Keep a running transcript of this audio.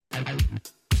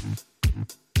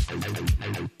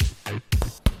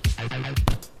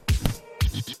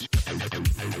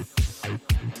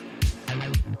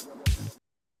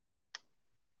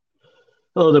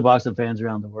Hello there, boxing fans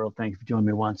around the world. Thank you for joining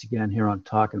me once again here on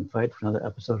Talk and Fight for another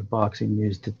episode of Boxing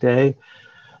News Today.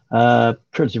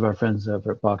 Courtesy of our friends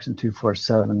over at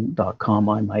boxing247.com,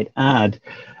 I might add.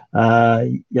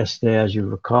 Yesterday, as you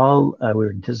recall, we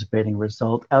were anticipating a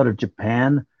result out of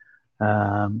Japan,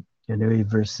 Inoue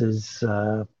versus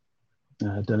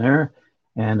Donaire,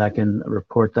 and I can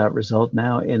report that result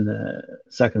now. In the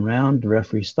second round, the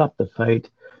referee stopped the fight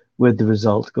with the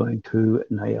result going to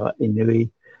Naoya Inoue,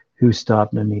 who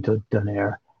stopped Nonito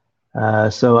Donaire.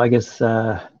 So I guess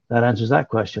that answers that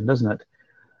question, doesn't it?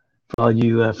 For all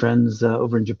you friends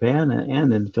over in Japan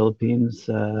and in the Philippines,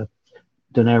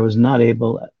 Donaire was not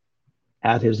able,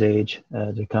 at his age,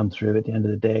 to come through. At the end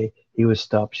of the day, he was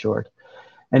stopped short.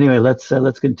 Anyway, let's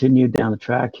continue down the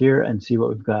track here and see what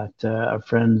we've got. Our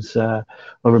friends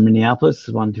over in Minneapolis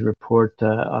wanted to report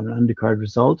on an undercard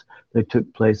result that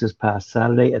took place this past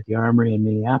Saturday at the Armory in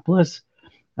Minneapolis.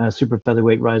 Super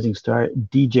featherweight rising star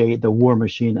DJ the War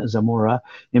Machine Zamora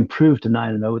improved to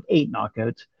 9-0 with 8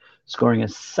 knockouts, scoring a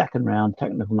second round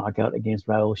technical knockout against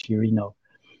Raul Chirino.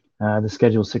 The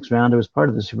scheduled 6-rounder was part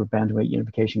of the super bantamweight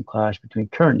unification clash between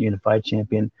current unified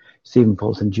champion Stephen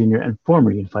Polson Jr. and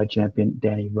former unified champion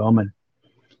Danny Roman.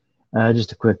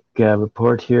 Just a quick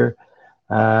report here.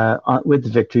 With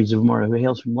the victory, Zamora, who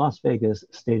hails from Las Vegas,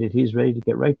 stated he's ready to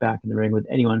get right back in the ring with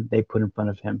anyone they put in front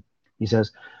of him. He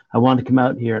says, "I want to come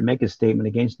out here and make a statement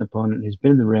against an opponent who's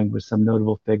been in the ring with some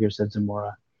notable figures," said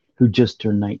Zamora, who just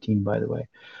turned 19, by the way.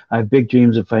 "I have big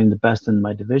dreams of fighting the best in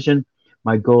my division.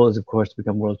 My goal is, of course, to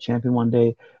become world champion one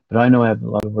day, but I know I have a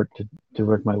lot of work to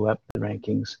work my way up the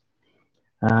rankings."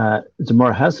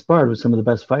 Zamora has sparred with some of the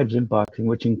best fighters in boxing,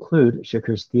 which include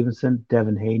Shakur Stevenson,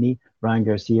 Devin Haney, Ryan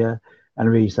Garcia, and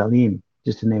Riyad Salim,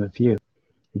 just to name a few.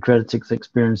 He credits his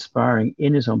experience sparring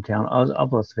in his hometown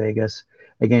of Las Vegas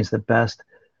against the best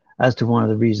as to one of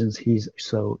the reasons he's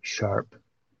so sharp.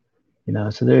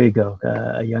 So there you go.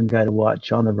 A young guy to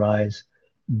watch on the rise,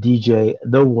 DJ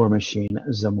the War Machine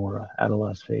Zamora out of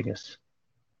Las Vegas.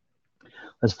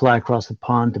 Let's fly across the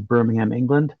pond to Birmingham,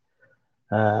 England,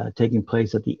 taking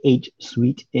place at the H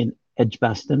Suite in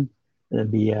Edgbaston.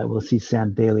 We'll see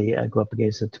Sam Daly go up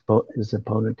against his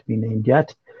opponent to be named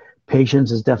yet.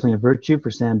 Patience is definitely a virtue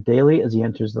for Sam Daly as he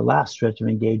enters the last stretch of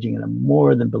engaging in a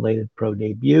more than belated pro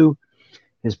debut.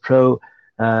 His pro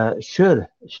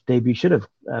debut should have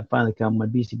finally come when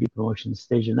BCB Promotions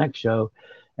staged the next show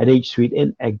at H Suite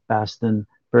in Edgbaston,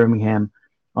 Birmingham,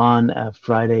 on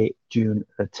Friday, June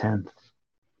the 10th.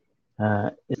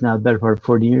 It's now the better part of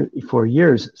 4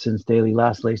 years since Daly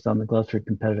last laced on the gloves for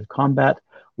competitive combat,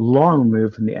 long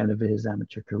removed from the end of his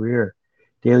amateur career.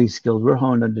 Daly's skills were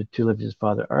honed under the tutelage of his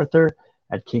father Arthur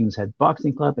at King's Head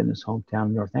Boxing Club in his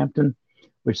hometown Northampton,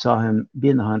 which saw him be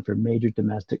in the hunt for major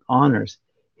domestic honors.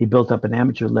 He built up an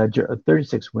amateur ledger of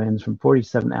 36 wins from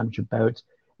 47 amateur bouts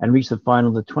and reached the final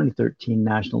of the 2013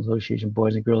 National Association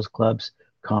Boys and Girls Clubs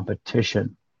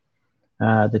competition.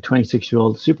 The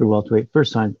 26-year-old super welterweight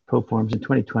first signed pro forms in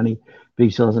 2020, but he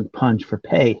still hasn't punched for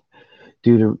pay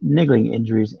due to niggling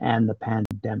injuries and the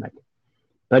pandemic.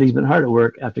 But he's been hard at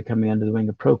work after coming under the wing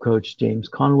of pro coach James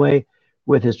Conway,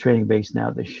 with his training base now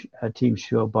at the Team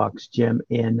Shoebox Gym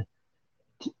in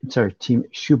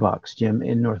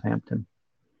Northampton.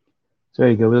 So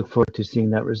there you go. We look forward to seeing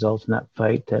that result from that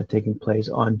fight taking place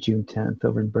on June 10th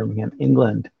over in Birmingham,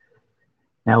 England.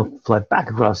 Now fly back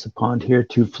across the pond here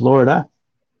to Florida.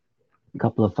 A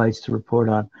couple of fights to report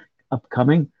on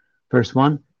upcoming. First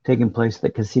one taking place at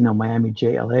the Casino Miami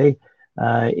JLA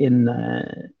in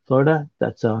Florida.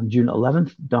 That's on June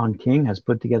 11th. Don King has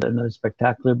put together another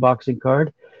spectacular boxing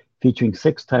card featuring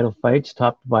 6 title fights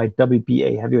topped by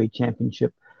WBA Heavyweight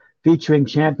Championship featuring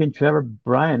champion Trevor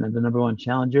Bryan and the #1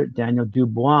 challenger Daniel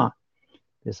Dubois.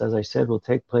 This, as I said, will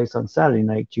take place on Saturday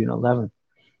night, June 11th.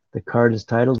 The card is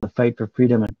titled The Fight for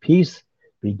Freedom and Peace.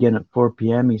 Begin at 4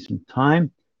 p.m. Eastern Time.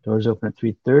 Doors open at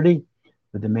 3:30,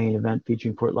 with the main event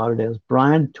featuring Fort Lauderdale's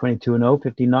Bryan, 22-0,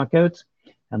 15 knockouts,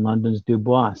 and London's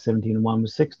Dubois, 17-1 with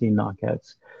 16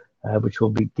 knockouts, which will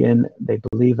begin, they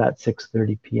believe, at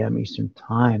 6:30 p.m. Eastern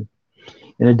Time.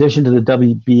 In addition to the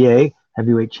WBA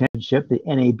Heavyweight Championship, the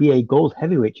NABA Gold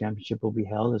Heavyweight Championship will be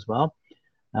held as well,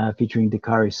 featuring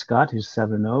Dakari Scott, who's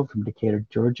 7-0 from Decatur,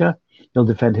 Georgia. He'll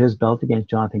defend his belt against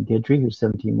Jonathan Guidry, who's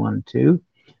 17-1-2,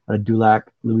 out of Dulac,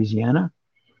 Louisiana.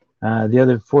 The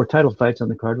other 4 title fights on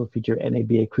the card will feature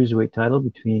NABA Cruiserweight title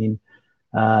between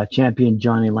champion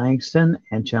Johnny Langston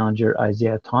and challenger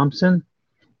Isaiah Thompson.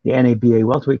 The NABA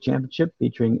Welterweight Championship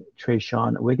featuring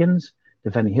Trayshawn Wiggins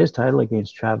defending his title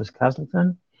against Travis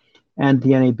Castleton. And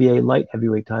the NABA Light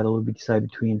Heavyweight title will be decided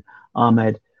between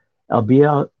Ahmed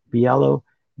Bialo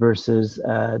versus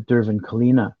Dervin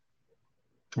Colina.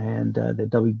 And the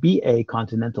WBA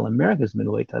Continental Americas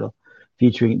Middleweight title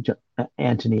featuring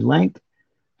Anthony Lank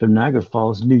from Niagara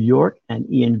Falls, New York,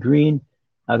 and Ian Green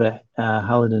out of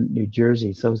Hallandon, New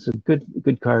Jersey. So it's a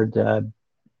good card down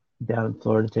in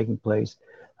Florida taking place,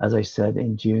 as I said,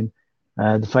 in June.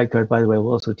 The fight card, by the way,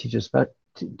 will also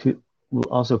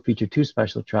feature two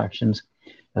special attractions: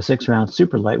 a 6-round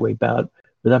super lightweight bout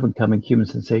with up-and-coming Cuban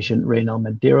sensation Reynel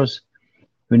Medeiros,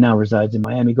 who now resides in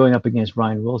Miami, going up against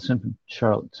Ryan Wilson from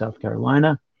Charlotte, South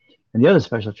Carolina. And the other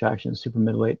special attraction, super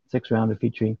middleweight 6-rounder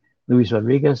featuring Luis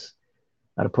Rodriguez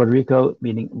out of Puerto Rico,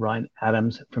 meeting Ryan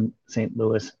Adams from St.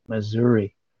 Louis,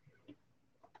 Missouri.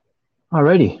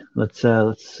 Alrighty, let's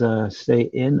stay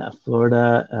in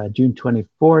Florida. June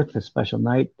 24th, a special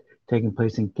night taking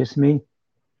place in Kissimmee.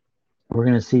 We're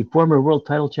going to see former world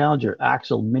title challenger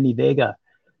Axel Mini Vega,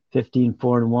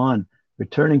 15-4-1,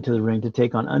 returning to the ring to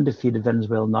take on undefeated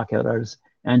Venezuelan knockout artist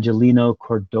Angelino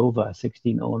Cordova,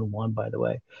 16-0-1, by the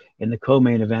way, in the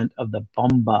co-main event of the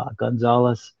Bomba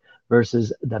Gonzalez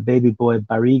versus the baby boy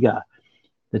Barriga.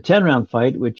 The 10-round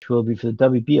fight, which will be for the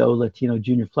WBO Latino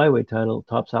Junior Flyweight title,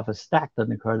 tops off a stacked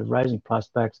undercard of rising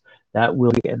prospects that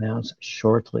will be announced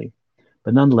shortly.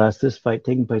 But nonetheless, this fight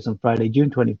taking place on Friday,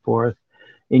 June 24th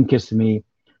in Kissimmee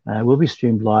will be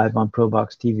streamed live on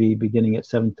ProBox TV beginning at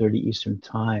 7:30 Eastern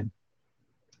Time.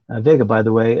 Vega, by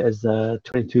the way, is a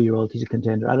 22-year-old. He's a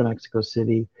contender out of Mexico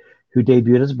City who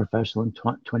debuted as a professional in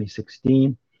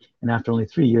 2016. And after only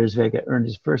 3 years, Vega earned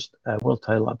his first world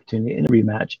title opportunity in a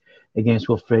rematch against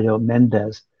Wilfredo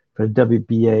Mendez for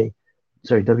the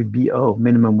WBO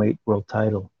minimum weight world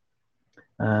title.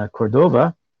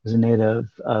 Cordova is a native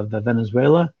of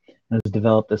Venezuela and has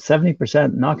developed a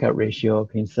 70% knockout ratio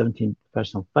in 17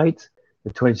 professional fights. The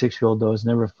 26-year-old, though, has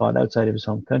never fought outside of his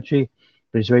home country,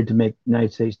 but he's ready to make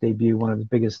United States debut, one of the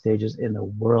biggest stages in the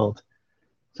world.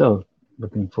 So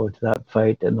looking forward to that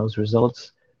fight and those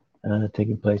results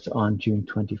taking place on June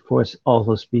 24th.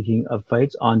 Also, speaking of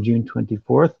fights, on June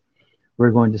 24th,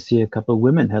 we're going to see a couple of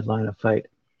women headline a fight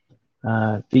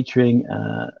featuring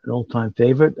an old-time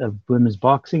favorite of women's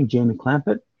boxing, Jamie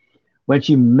Clampett. When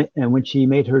she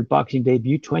made her boxing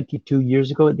debut 22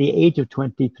 years ago at the age of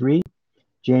 23,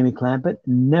 Jamie Clampett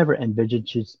never envisioned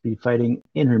she'd be fighting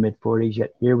in her mid-40s,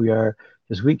 yet here we are,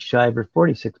 just weeks shy of her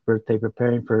 46th birthday,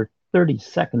 preparing for her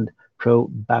 32nd pro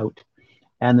bout.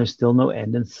 And there's still no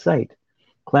end in sight.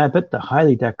 Clampett, the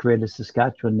highly decorated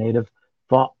Saskatchewan native,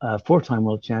 four-time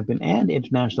world champion and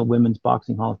International Women's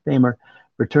Boxing Hall of Famer,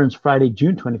 returns Friday,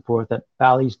 June 24th at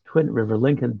Bally's Twin River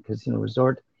Lincoln Casino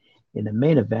Resort in the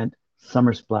main event,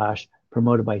 Summer Splash,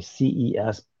 promoted by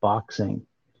CES Boxing.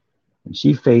 And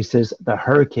she faces the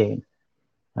Hurricane,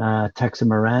 Texa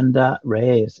Miranda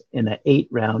Reyes, in an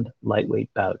 8-round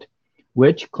lightweight bout,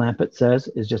 which Clampett says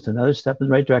is just another step in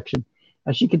the right direction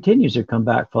as she continues her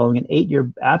comeback following an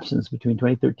 8-year absence between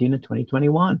 2013 and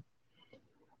 2021.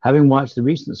 Having watched the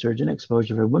recent surge in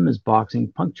exposure for women's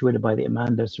boxing, punctuated by the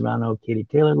Amanda Serrano-Katie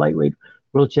Taylor lightweight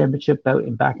world championship bout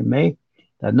back in May,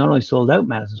 that not only sold out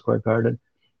Madison Square Garden,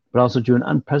 but also drew an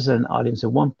unprecedented audience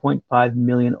of 1.5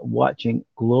 million watching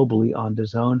globally on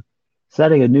DAZN,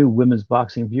 setting a new women's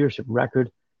boxing viewership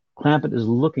record. Clampett is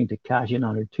looking to cash in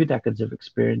on her 2 decades of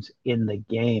experience in the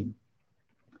game.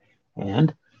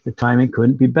 And the timing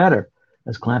couldn't be better,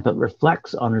 as Clampett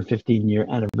reflects on her 15-year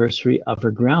anniversary of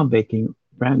her groundbreaking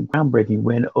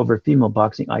win over female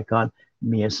boxing icon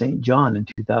Mia St. John in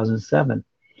 2007.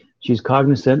 She's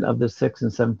cognizant of the 6-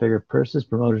 and 7-figure purses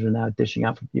promoters are now dishing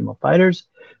out for female fighters,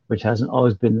 which hasn't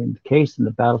always been the case in the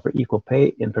battle for equal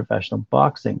pay in professional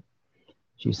boxing.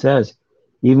 She says,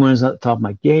 even when I was at the top of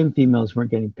my game, females weren't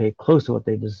getting paid close to what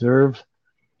they deserve.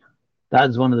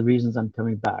 That is one of the reasons I'm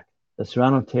coming back. The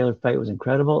Serrano-Taylor fight was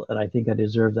incredible, and I think I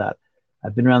deserve that.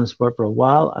 I've been around the sport for a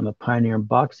while. I'm a pioneer in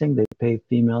boxing. They pay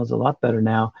females a lot better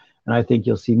now, and I think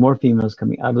you'll see more females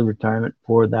coming out of retirement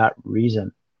for that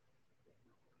reason.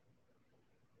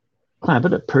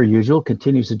 Clampett, per usual,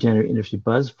 continues to generate industry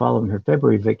buzz following her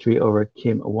February victory over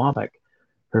Kim Wambach,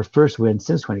 her first win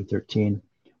since 2013.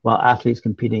 While athletes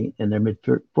competing in their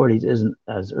mid-40s isn't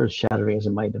as earth-shattering as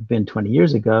it might have been 20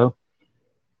 years ago,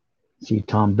 see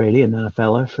Tom Brady and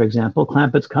NFL, for example,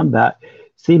 Clampett's comeback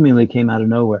seemingly came out of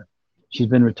nowhere. She's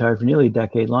been retired for nearly a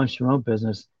decade, launched her own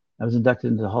business, and was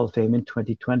inducted into the Hall of Fame in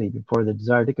 2020 before the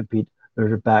desire to compete lured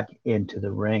her back into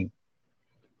the ring.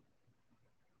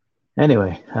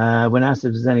 Anyway, when asked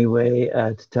if there's any way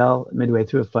to tell midway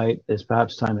through a fight, it's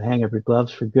perhaps time to hang up your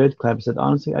gloves for good, Clever said,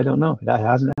 honestly, I don't know. That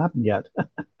hasn't happened yet.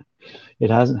 It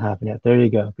hasn't happened yet. There you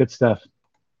go. Good stuff.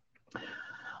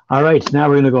 All right, now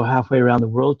we're going to go halfway around the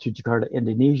world to Jakarta,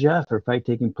 Indonesia, for a fight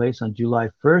taking place on July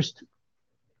 1st.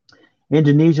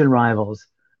 Indonesian rivals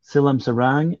Silam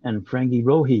Sarang and Franky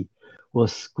Rohi will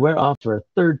square off for a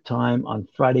third time on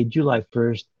Friday, July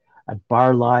 1st at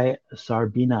Barlai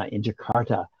Sarbina in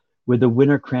Jakarta, with the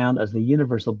winner crowned as the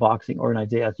Universal Boxing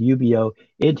Organization as UBO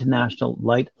International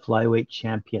Light Flyweight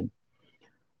Champion.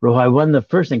 Rohi won the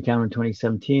first encounter in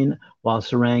 2017, while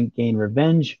Sarang gained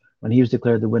revenge when he was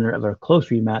declared the winner of a close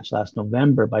rematch last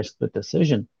November by split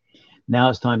decision. Now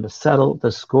it's time to settle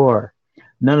the score.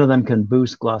 None of them can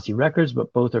boost glossy records,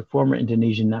 but both are former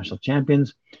Indonesian national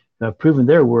champions who have proven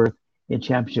their worth in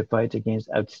championship fights against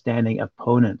outstanding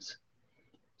opponents.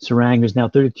 Sarang, who's now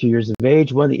 32 years of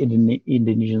age, won the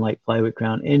Indonesian light flyweight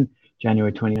crown in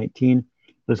January 2019,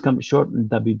 but has come short in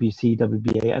WBC,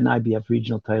 WBA, and IBF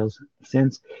regional titles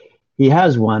since. He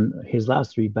has won his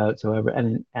last 3 bouts, however,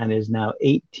 and is now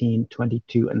 18,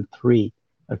 22, and 3,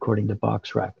 according to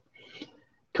BoxRec.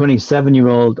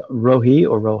 27-year-old Rohi,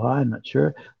 or Roha, I'm not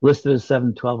sure, listed as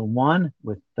 7-12-1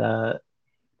 with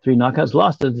 3 knockouts,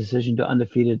 lost a decision to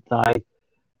undefeated Thai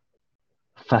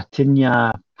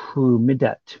Fatinya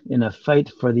Pumidet in a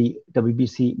fight for the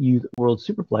WBC Youth World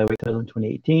Super Flyweight title in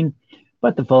 2018,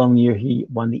 but the following year he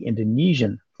won the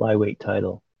Indonesian flyweight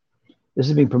title. This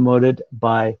is being promoted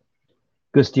by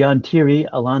Gustian Thierry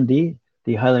Alandi.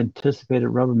 The highly anticipated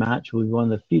rubber match will be one of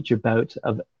the feature bouts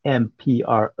of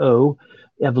MPRO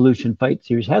Evolution Fight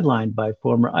Series, headlined by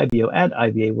former IBO and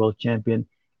IBA world champion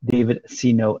David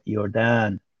Sino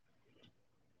Jordan.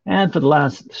 And for the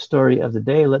last story of the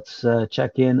day, let's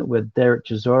check in with Derek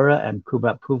Chisora and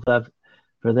Kubrat Pulev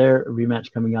for their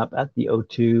rematch coming up at the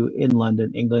O2 in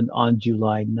London, England on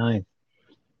July 9th.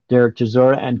 Derek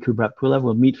Chisora and Kubrat Pulev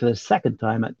will meet for the second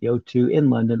time at the O2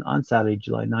 in London on Saturday,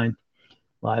 July 9th,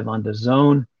 live on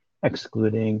DAZN,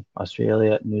 excluding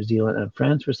Australia, New Zealand, and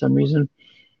France for some reason,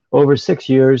 over 6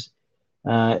 years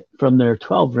from their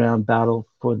 12-round battle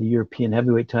for the European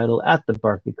heavyweight title at the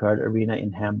Barclaycard Arena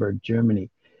in Hamburg, Germany.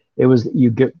 It was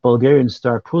Bulgarian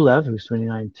star Pulev, who's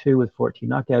 29-2 with 14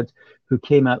 knockouts, who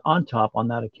came out on top on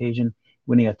that occasion,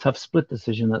 winning a tough split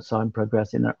decision that saw him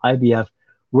progress in their IBF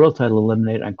world title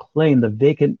eliminator and claim the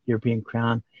vacant European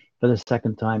crown for the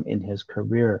second time in his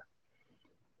career.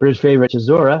 British favorite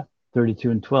Chisora,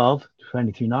 32-12,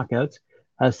 23 knockouts,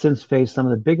 has since faced some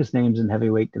of the biggest names in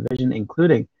heavyweight division,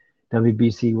 including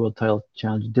WBC world title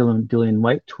challenger Dillian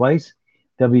White twice,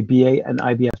 WBA and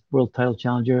IBF world title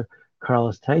challenger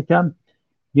Carlos Takam,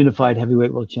 unified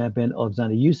heavyweight world champion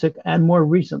Alexander Usyk, and more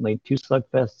recently 2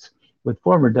 slugfests with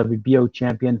former WBO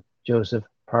champion Joseph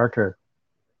Parker.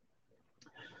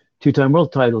 2-time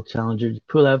world title challenger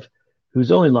Pulev,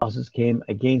 whose only losses came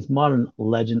against modern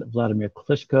legend Vladimir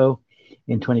Klitschko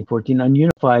in 2014, and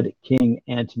unified King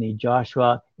Anthony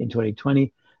Joshua in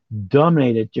 2020,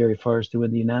 dominated Jerry Forrest to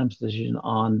win the unanimous decision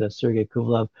on the Sergey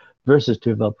Kovalev versus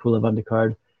Pavel Pulev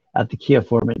undercard at the Kia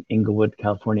Forum in Inglewood,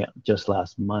 California, just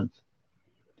last month.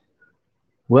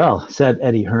 Well, said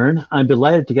Eddie Hearn, I'm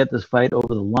delighted to get this fight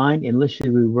over the line.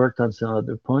 Initially, we worked on some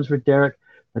other opponents for Derek,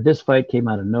 but this fight came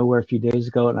out of nowhere a few days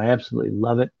ago, and I absolutely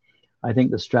love it. I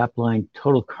think the strapline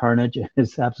Total Carnage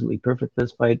is absolutely perfect for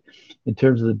this fight in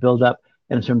terms of the build-up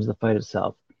and in terms of the fight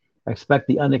itself. I expect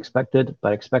the unexpected,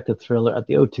 but expect a thriller at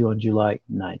the O2 on July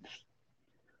 9th.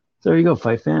 So there you go,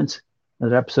 fight fans.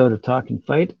 Another episode of Talking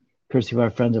Fight, courtesy of our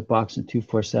friends at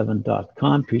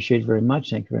boxing247.com. Appreciate it very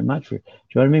much. Thank you very much for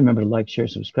joining me. Remember to like, share,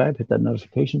 subscribe, hit that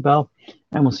notification bell,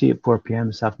 and we'll see you at 4 p.m.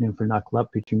 this afternoon for Knuckle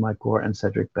Up featuring Mike Gore and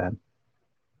Cedric Ben.